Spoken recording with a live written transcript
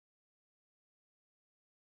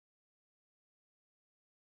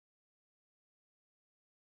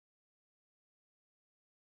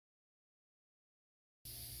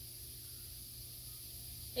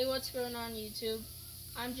Hey, what's going on YouTube?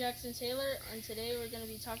 I'm Jaxon Taylor, and today we're going to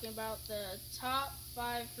be talking about the top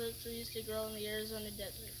 5 fruit trees to grow in the Arizona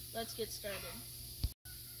desert. Let's get started.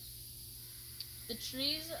 The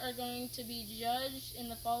trees are going to be judged in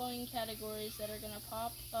the following categories that are going to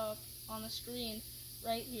pop up on the screen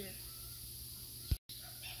right here.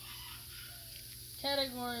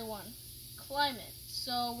 Category 1, climate.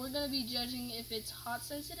 So we're going to be judging if it's hot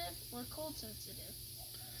sensitive or cold sensitive,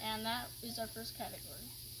 and that is our first category.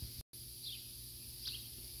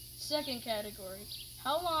 Second category,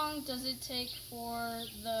 how long does it take for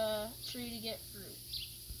the tree to get fruit?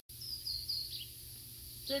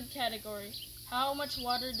 Third category, how much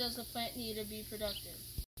water does the plant need to be productive?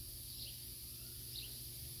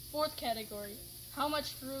 Fourth category, how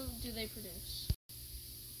much fruit do they produce?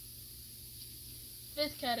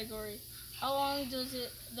 Fifth category, how long does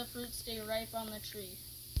the fruit stay ripe on the tree?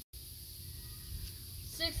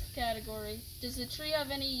 Sixth category, does the tree have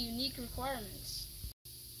any unique requirements?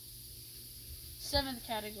 Seventh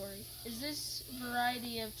category, is this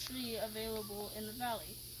variety of tree available in the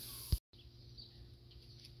valley?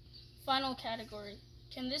 Final category,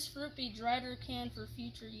 can this fruit be dried or canned for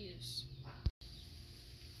future use?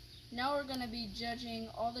 Now we're going to be judging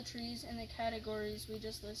all the trees in the categories we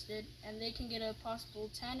just listed, and they can get a possible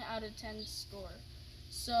 10 out of 10 score.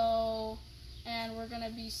 And we're going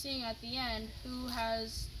to be seeing at the end who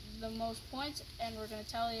has the most points, and we're going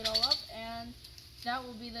to tally it all up, and that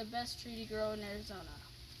will be the best tree to grow in Arizona.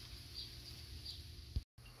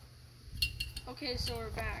 Okay, so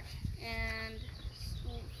we're back, and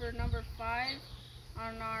for number 5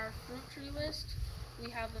 on our fruit tree list,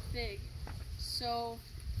 we have the fig. So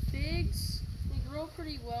figs, they grow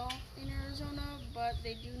pretty well in Arizona, but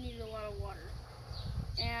they do need a lot of water.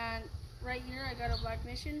 And right here I got a black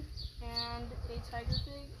mission and a tiger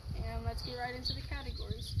fig, and let's get right into the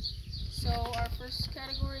categories. So our first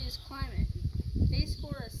category is climate. They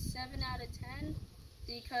score a 7 out of 10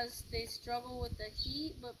 because they struggle with the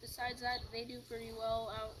heat, but besides that, they do pretty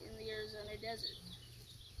well out in the Arizona desert.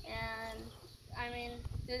 And I mean,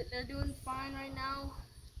 they're doing fine right now.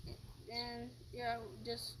 And yeah,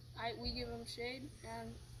 we give them shade,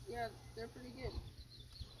 and yeah, they're pretty good.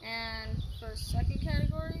 And for second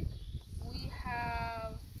category, we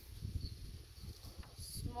have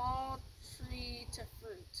small tree to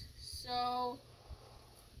fruit. So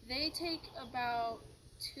they take about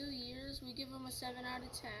 2 years. We give them a 7 out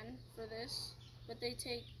of 10 for this, but they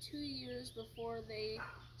take 2 years before they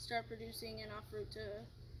start producing enough fruit to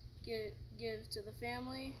give to the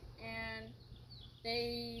family. And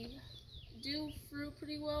they do fruit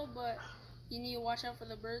pretty well, but you need to watch out for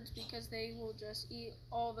the birds because they will just eat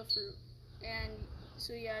all the fruit. And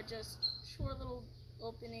so yeah, just short little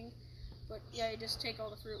opening, but yeah, you just take all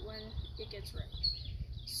the fruit when it gets ripe.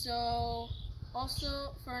 So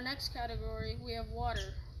also for our next category, we have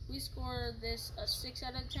water. We score this a 6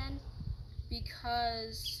 out of 10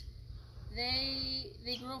 because they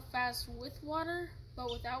grow fast with water, but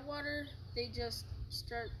without water they just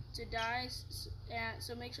start to die. And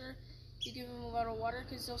so make sure you give them a lot of water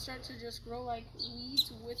because they'll start to just grow like weeds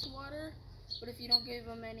with water, but if you don't give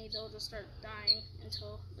them any, they'll just start dying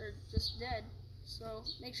until they're just dead. So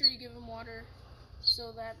make sure you give them water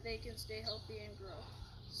so that they can stay healthy and grow.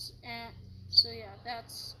 And so yeah,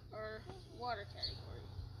 that's our water category.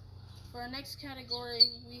 For our next category,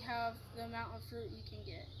 we have the amount of fruit you can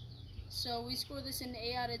get. So we score this an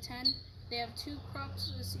 8 out of 10. They have 2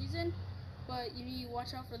 crops a season, but you need to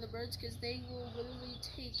watch out for the birds because they will literally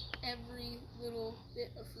take every little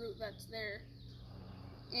bit of fruit that's there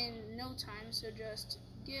in no time. So just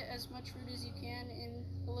get as much fruit as you can in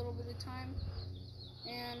a little bit of time.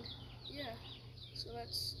 And yeah, so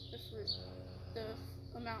that's the fruit,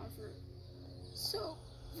 the amount of fruit. So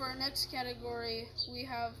for our next category, we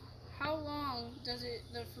have how long does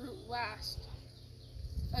the fruit last?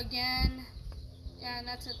 Again, and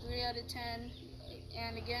that's a 3 out of 10.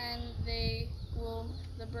 And again, the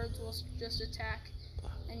birds will just attack,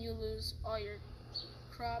 and you lose all your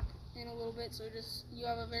crop in a little bit. So you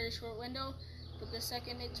have a very short window, but the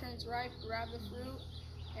second it turns ripe, grab the fruit,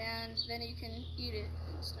 and then you can eat it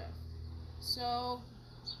and stuff. So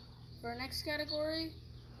for our next category,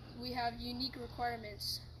 we have unique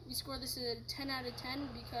requirements. We score this at a 10 out of 10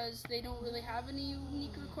 because they don't really have any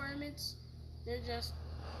unique requirements. They're just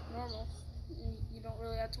normal, and you don't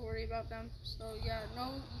really have to worry about them. So yeah,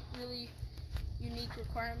 no really unique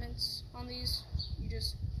requirements on these. You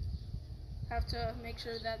just have to make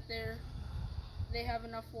sure that they have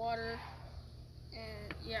enough water,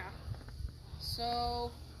 and yeah.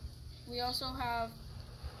 So we also have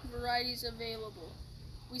varieties available.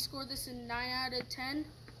 We scored this in 9 out of 10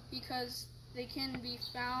 because They can be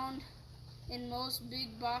found in most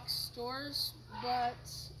big box stores, but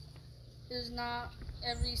there's not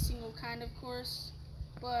every single kind, of course.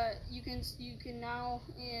 But you can now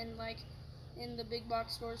in the big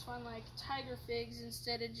box stores find like tiger figs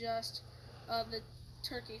instead of just the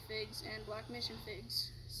turkey figs and black mission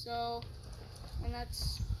figs. So, and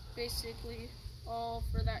that's basically all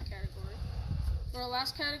for that category. For our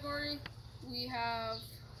last category, we have,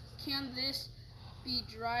 can this be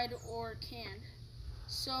dried or canned?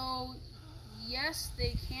 So yes,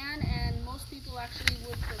 they can, and most people actually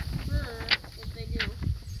would prefer if they do.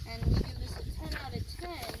 And we give this a 10 out of 10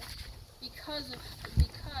 because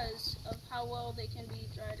of how well they can be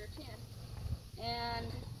dried or canned. And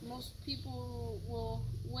most people will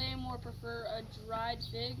way more prefer a dried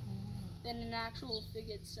fig than an actual fig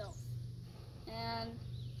itself. And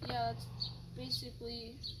yeah, that's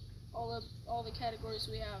basically all the categories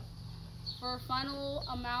we have. For our final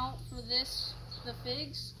amount for this, the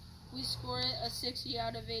figs, we score it a 60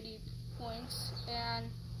 out of 80 points, and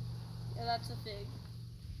yeah, that's a fig.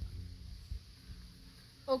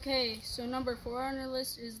 Okay, so number 4 on our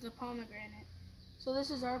list is the pomegranate. So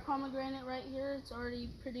this is our pomegranate right here. It's already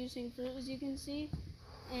producing fruit, as you can see,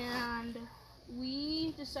 and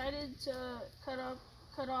we decided to cut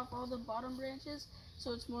off all the bottom branches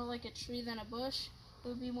so it's more like a tree than a bush. It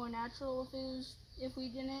would be more natural if we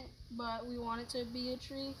didn't, but we want it to be a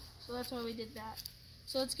tree, so that's why we did that.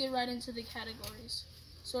 So let's get right into the categories.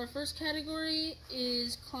 So our first category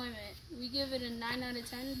is climate. We give it a 9 out of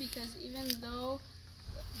 10 because even though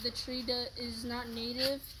the tree is not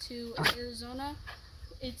native to Arizona,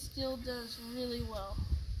 it still does really well.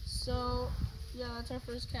 So yeah, that's our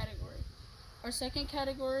first category. Our second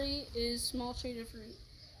category is small treated fruit.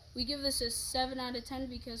 We give this a 7 out of 10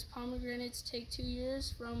 because pomegranates take 2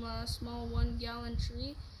 years from a small 1-gallon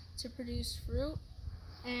tree to produce fruit.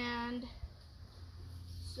 And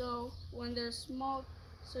so when they're small,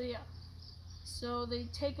 so they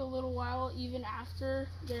take a little while even after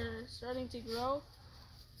they're starting to grow.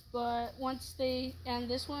 But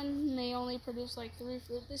this one may only produce like 3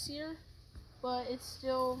 fruit this year, but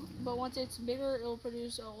once it's bigger, it'll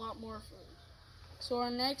produce a lot more fruit. So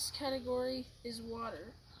our next category is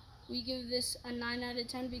water. We give this a 9 out of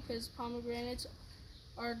 10 because pomegranates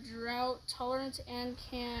are drought tolerant and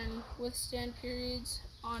can withstand periods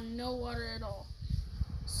on no water at all.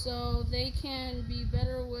 So they can be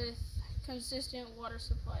better with consistent water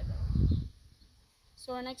supply though.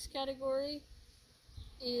 So our next category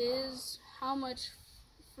is how much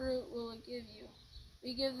fruit will it give you.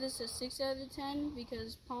 We give this a 6 out of 10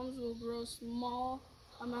 because palms will grow small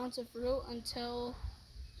amounts of fruit until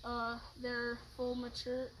they're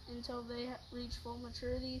until they reach full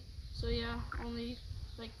maturity. So yeah, only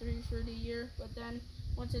like 3 fruit a year, but then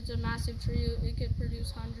once it's a massive tree, it could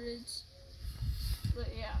produce hundreds. But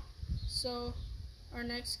yeah, so our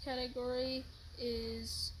next category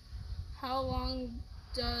is how long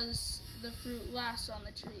does the fruit last on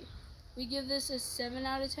the tree. We give this a 7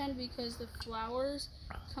 out of 10 because the flowers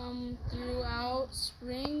come throughout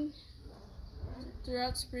spring,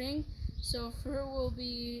 so fruit will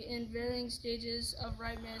be in varying stages of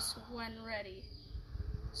ripeness when ready.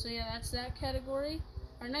 So yeah, that's that category.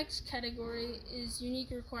 Our next category is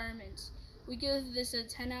unique requirements. We give this a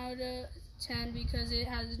 10 out of 10 because it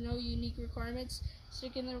has no unique requirements.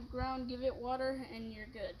 Stick in the ground, give it water, and you're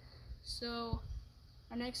good. So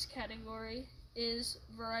our next category is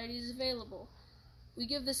varieties available. We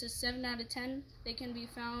give this a 7 out of 10. They can be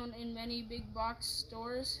found in many big box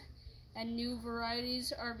stores, and new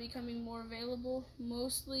varieties are becoming more available.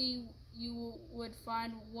 Mostly you would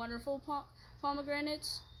find wonderful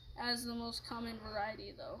pomegranates as the most common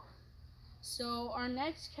variety though. So our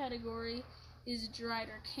next category is dried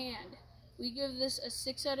or canned. We give this a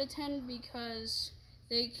 6 out of 10 because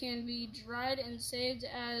they can be dried and saved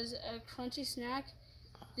as a crunchy snack.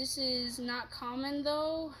 This is not common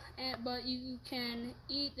though, but you can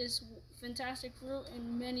eat this fantastic fruit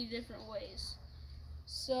in many different ways.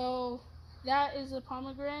 So that is the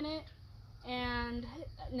pomegranate, and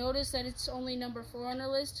notice that it's only number 4 on our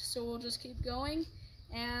list, so we'll just keep going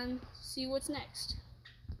and see what's next.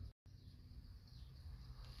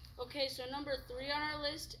 Okay, so number 3 on our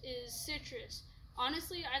list is citrus.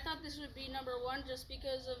 Honestly, I thought this would be number 1 just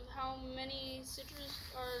because of how many citrus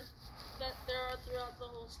that there are throughout the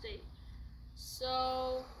whole state.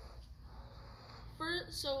 So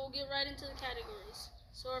we'll get right into the categories.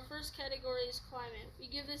 So our first category is climate. We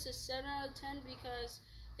give this a 7 out of 10 because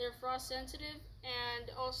they're frost sensitive,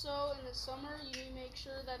 and also in the summer you need to make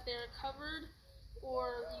sure that they're covered,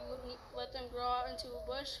 or you let them grow out into a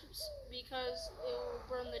bush because it will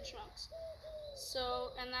burn the trunks.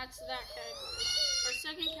 So, and that's that category. Our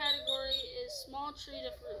second category is small tree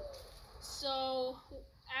to fruit. So,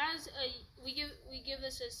 we give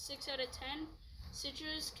this a 6 out of 10.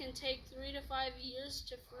 Citrus can take 3 to 5 years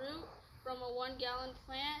to fruit from a 1-gallon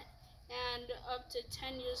plant and up to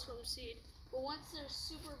 10 years from seed. But once they're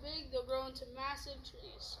super big, they'll grow into massive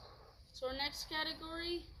trees. So our next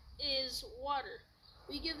category is water.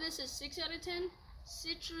 We give this a 6 out of 10.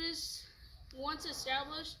 Citrus, once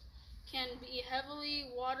established, can be heavily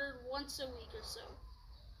watered once a week or so.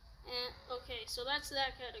 And okay, so that's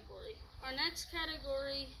that category. Our next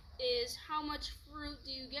category is how much fruit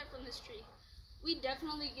do you get from this tree? We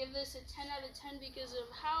definitely give this a 10 out of 10 because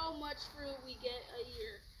of how much fruit we get a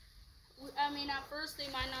year. I mean, at first they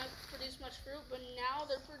might not produce much fruit, but now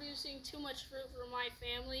they're producing too much fruit for my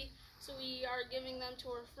family, so we are giving them to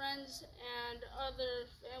our friends and other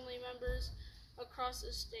family members across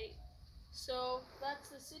the state. So that's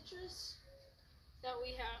the citrus that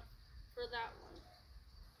we have for that one.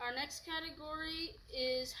 Our next category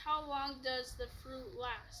is how long does the fruit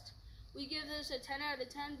last? We give this a 10 out of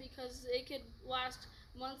 10 because it could last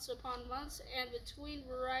months upon months, and between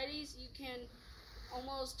varieties you can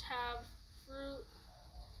almost have fruit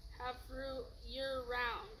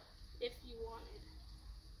year-round if you wanted.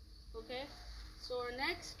 Okay, so our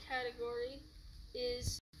next category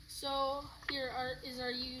is, so here is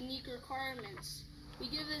our unique requirements. We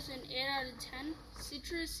give this an 8 out of 10.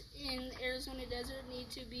 Citrus in the Arizona desert need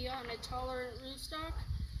to be on a tolerant rootstock.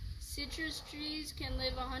 Citrus trees can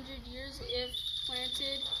live 100 years if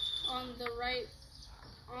planted on the right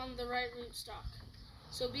rootstock.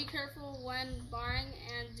 So be careful when buying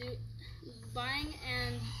and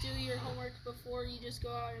do your homework before you just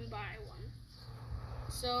go out and buy one.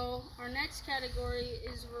 So our next category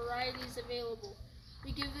is varieties available.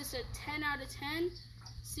 We give this a 10 out of 10.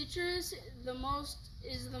 Citrus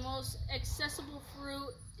is the most accessible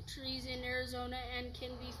fruit trees in Arizona and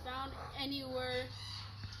can be found anywhere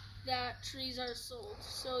that trees are sold.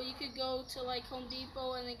 So you could go to like Home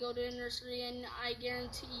Depot and then go to a nursery, and I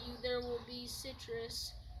guarantee you there will be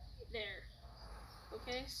citrus there.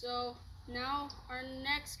 Okay, so now our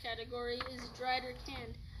next category is dried or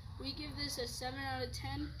canned. We give this a 7 out of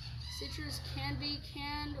 10. Citrus can be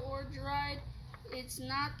canned or dried. It's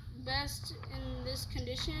not best in this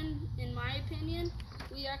condition, in my opinion.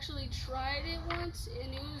 We actually tried it once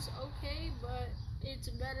and it was okay, but it's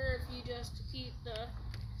better if you just eat the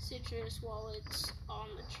citrus while it's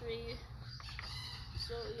on the tree.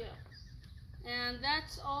 So yeah, and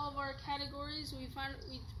that's all of our categories.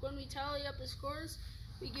 When we tally up the scores,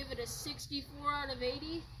 we give it a 64 out of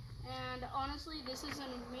 80. And honestly, this is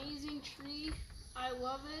an amazing tree. I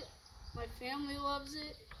love it. My family loves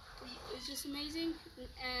it. It's just amazing,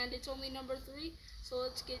 and it's only number 3. So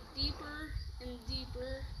let's get deeper and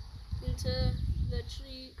deeper into the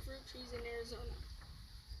fruit trees in Arizona.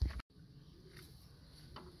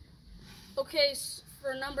 Okay, so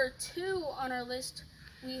for number 2 on our list,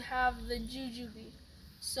 we have the jujube.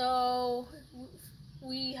 So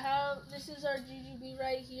this is our jujube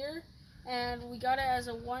right here, and we got it as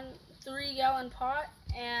a 3-gallon pot,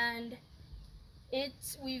 and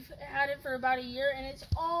we've had it for about a year, and it's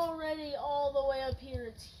already all the way up here.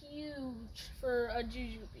 It's huge for a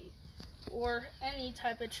jujube, or any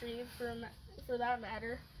type of tree for that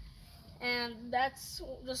matter. And that's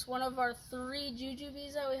just one of our 3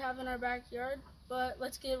 jujubes that we have in our backyard. But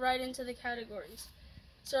let's get right into the categories.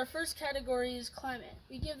 So our first category is climate.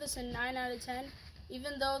 We give this a 9 out of 10.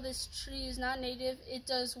 Even though this tree is not native, it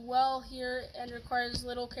does well here and requires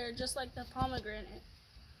little care, just like the pomegranate.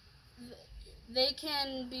 They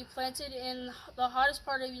can be planted in the hottest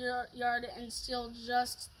part of your yard and still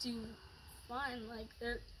just do fine. Like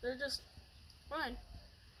they're just fine.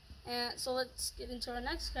 And so let's get into our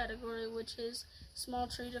next category, which is small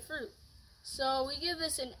tree to fruit. So we give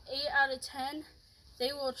this an 8 out of 10.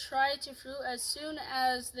 They will try to fruit as soon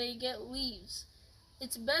as they get leaves.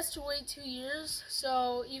 It's best to wait 2 years,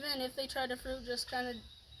 so even if they try to fruit, just kind of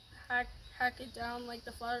hack it down like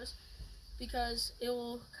the flowers, because it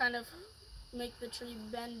will kind of make the tree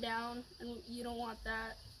bend down, and you don't want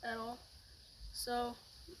that at all. So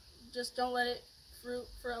just don't let it fruit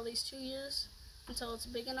for at least 2 years until it's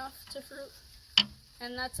big enough to fruit.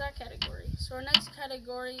 And that's that category. So our next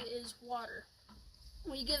category is water.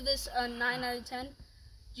 We give this a 9 out of 10.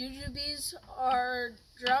 Jujubes are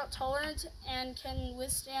drought tolerant and can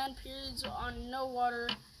withstand periods on no water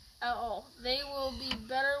at all. They will be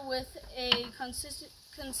better with a consistent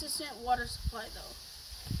water supply though.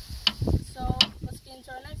 So let's get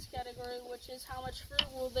into our next category, which is how much fruit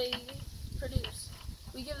will they produce.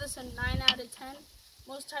 We give this a 9 out of 10.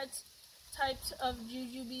 Most types types of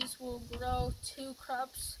jujubes will grow 2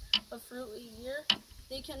 crops of fruit a year.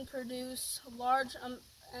 They can produce a large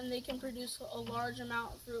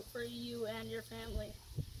amount of fruit for you and your family.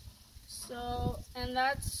 So, and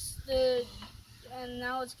now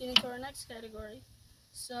let's get into our next category.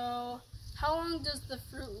 So, how long does the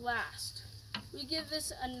fruit last? We give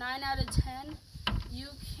this a 9 out of 10. You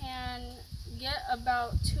can get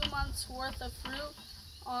about 2 months worth of fruit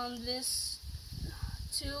on this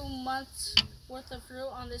 2 months worth of fruit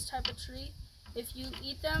on this type of tree. If you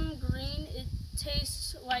eat them green, it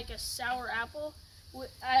tastes like a sour apple.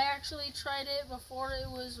 I actually tried it before it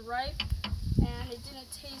was ripe, and it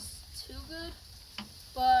didn't taste too good.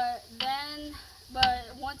 But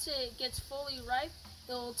once it gets fully ripe,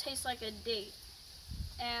 it'll taste like a date.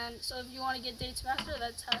 And so if you want to get dates faster,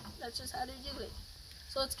 that's just how to do it.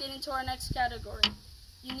 So let's get into our next category,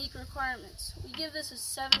 unique requirements. We give this a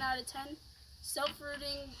 7 out of 10.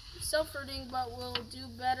 Self-fruiting, but will do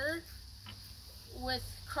better with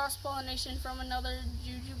cross-pollination from another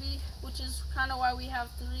jujube, which is kind of why we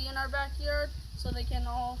have 3 in our backyard, so they can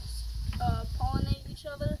all pollinate each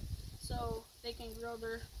other, so they can grow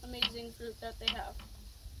their amazing fruit that they have.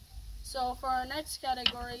 So for our next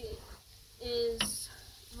category is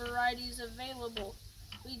varieties available.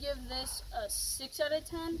 We give this a 6 out of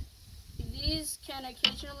 10. These can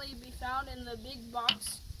occasionally be found in the big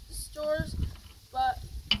box stores, but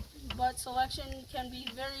selection can be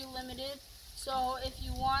very limited. So if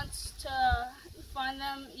you want to find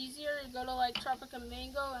them easier, go to like Tropica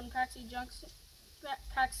Mango and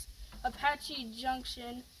Apache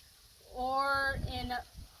Junction, or in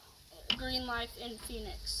Green Life in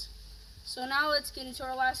Phoenix. So now let's get into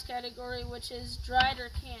our last category, which is dried or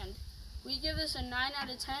canned. We give this a 9 out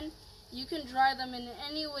of 10. You can dry them in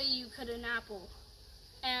any way you could an apple.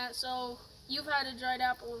 And so you've had a dried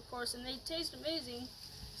apple, of course, and they taste amazing.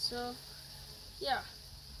 So yeah.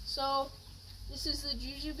 So this is the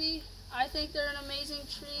jujube. I think they're an amazing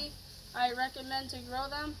tree. I recommend to grow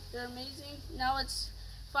them. They're amazing. Now let's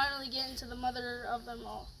finally get into the mother of them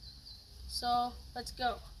all. So let's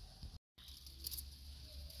go.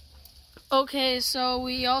 Okay, so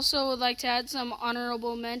we also would like to add some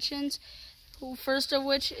honorable mentions. First of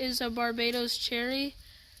which is a Barbados cherry.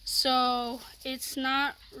 So it's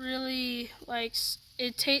not really like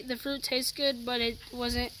the fruit tastes good, but it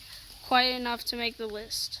wasn't quite enough to make the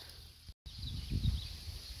list.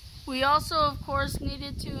 We also, of course,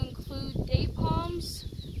 needed to include date palms.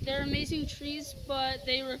 They're amazing trees, but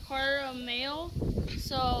they require a male,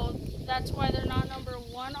 so that's why they're not number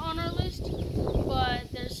 1 on our list.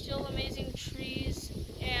 But they're still amazing trees,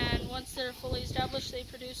 and once they're fully established, they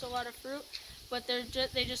produce a lot of fruit. But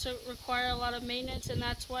they just require a lot of maintenance, and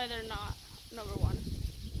that's why they're not number 1.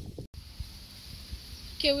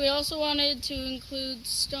 Okay, we also wanted to include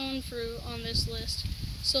stone fruit on this list.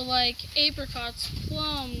 So like apricots,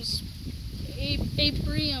 plums,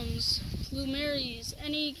 apriums, plumeries,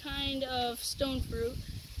 any kind of stone fruit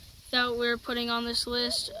that we're putting on this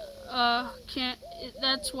list.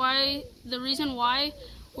 That's why the reason why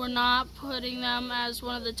we're not putting them as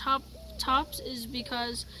one of the tops is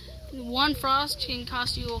because one frost can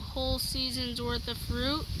cost you a whole season's worth of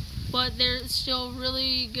fruit, but they're still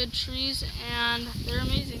really good trees and they're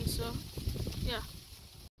amazing. So yeah.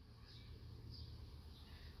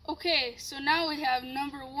 Okay, so now we have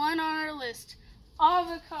number 1 on our list,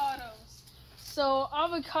 avocados. So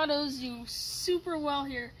avocados do super well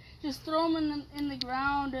here. Just throw them in the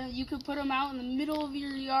ground, and you could put them out in the middle of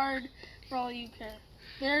your yard for all you care.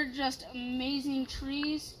 They're just amazing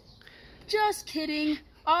trees. Just kidding,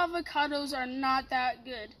 avocados are not that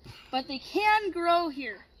good, but they can grow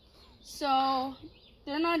here. So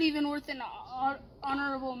they're not even worth an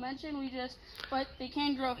honorable mention, but they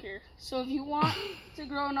can grow here. So if you want to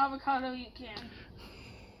grow an avocado, you can.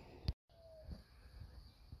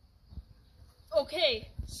 Okay,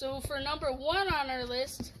 so for number 1 on our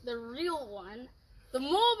list, the real one, the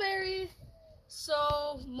mulberry.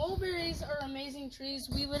 So mulberries are amazing trees.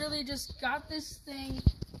 We literally just got this thing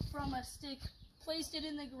from a stick, placed it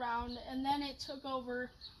in the ground, and then it took over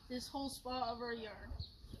this whole spot of our yard.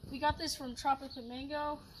 We got this from Tropica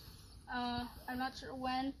Mango. I'm not sure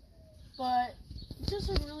when, but it's just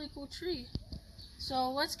a really cool tree. So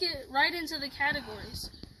let's get right into the categories.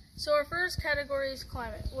 So our first category is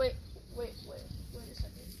climate. Wait a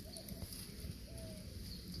second.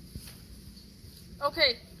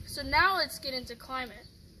 Okay, so now let's get into climate.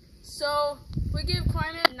 So we give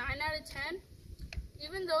climate a 9 out of 10.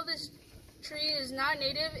 Even though this tree is not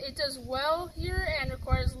native, it does well here and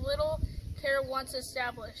requires little care once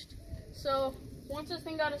established. So once this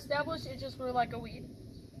thing got established, it just grew like a weed.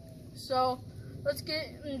 So let's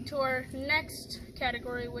get into our next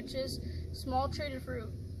category, which is small traded fruit.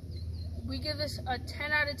 We give this a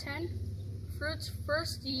 10 out of 10. Fruit's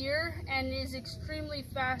first year and is extremely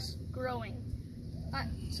fast growing.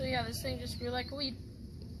 So yeah, this thing just grew like a weed.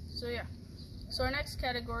 So yeah. So our next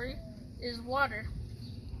category is water.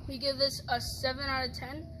 We give this a 7 out of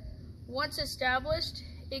 10. Once established,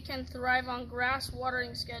 it can thrive on grass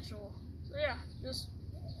watering schedule. So yeah, just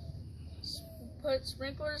put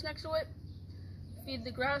sprinklers next to it, feed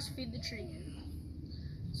the grass, feed the tree.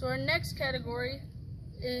 So our next category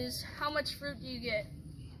is how much fruit do you get?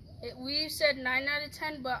 We said 9 out of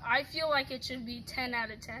 10, but I feel like it should be 10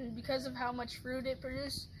 out of 10 because of how much fruit it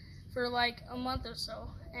produced for like a month or so.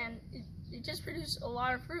 And it just produced a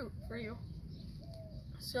lot of fruit for you.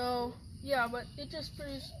 So yeah, but it just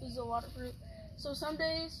produces a lot of fruit. So some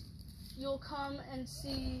days you'll come and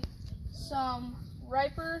see some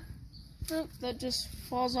riper fruit that just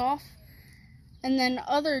falls off. And then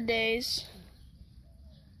other days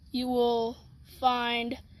you will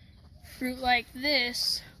find fruit like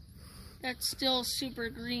this that's still super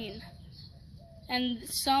green. And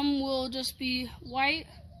some will just be white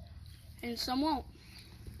and some won't.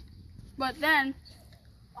 But then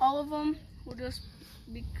all of them will just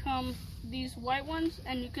become these white ones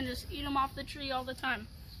and you can just eat them off the tree all the time.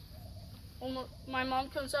 My mom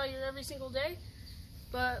comes out here every single day,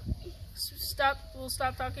 but we'll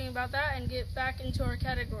stop talking about that and get back into our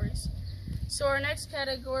categories. So our next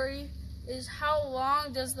category is how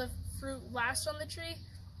long does the fruit last on the tree?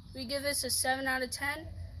 We give this a 7 out of 10.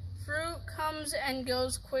 Fruit comes and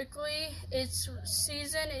goes quickly. Its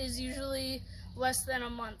season is usually less than a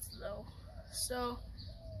month though. So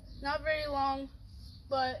not very long,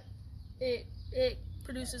 but it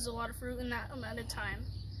produces a lot of fruit in that amount of time.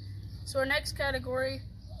 So our next category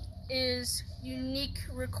is unique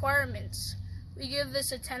requirements. We give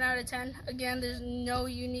this a 10 out of 10. Again, there's no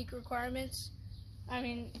unique requirements. I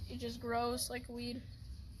mean, it just grows like a weed,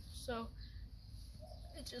 so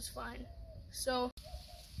it's just fine. So,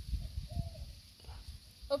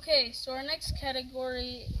 okay, so our next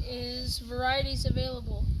category is varieties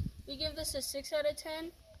available. We give this a 6 out of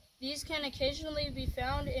 10. These can occasionally be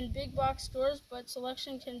found in big box stores, but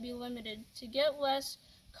selection can be limited. To get less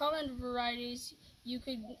common varieties, you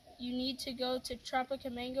need to go to Tropica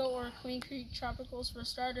Mango or Queen Creek Tropicals for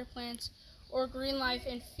starter plants, or Green Life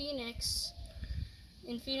in Phoenix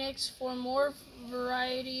for more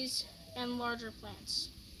varieties and larger plants.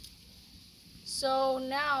 So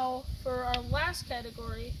now for our last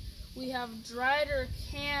category, we have dried or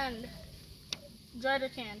canned.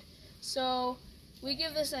 So we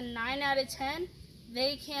give this a 9 out of 10.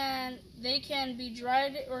 They can be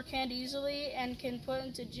dried or canned easily and can put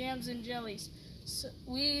into jams and jellies. So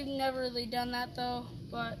we've never really done that though,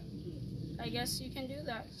 but I guess you can do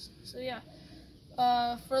that. So yeah.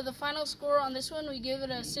 For the final score on this one, we give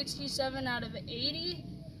it a 67 out of 80.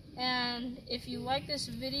 And if you like this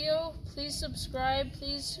video, please subscribe.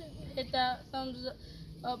 Please hit that thumbs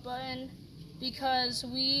up button because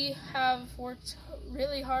we have worked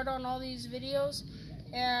really hard on all these videos.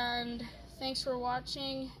 And thanks for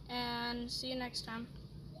watching and see you next time.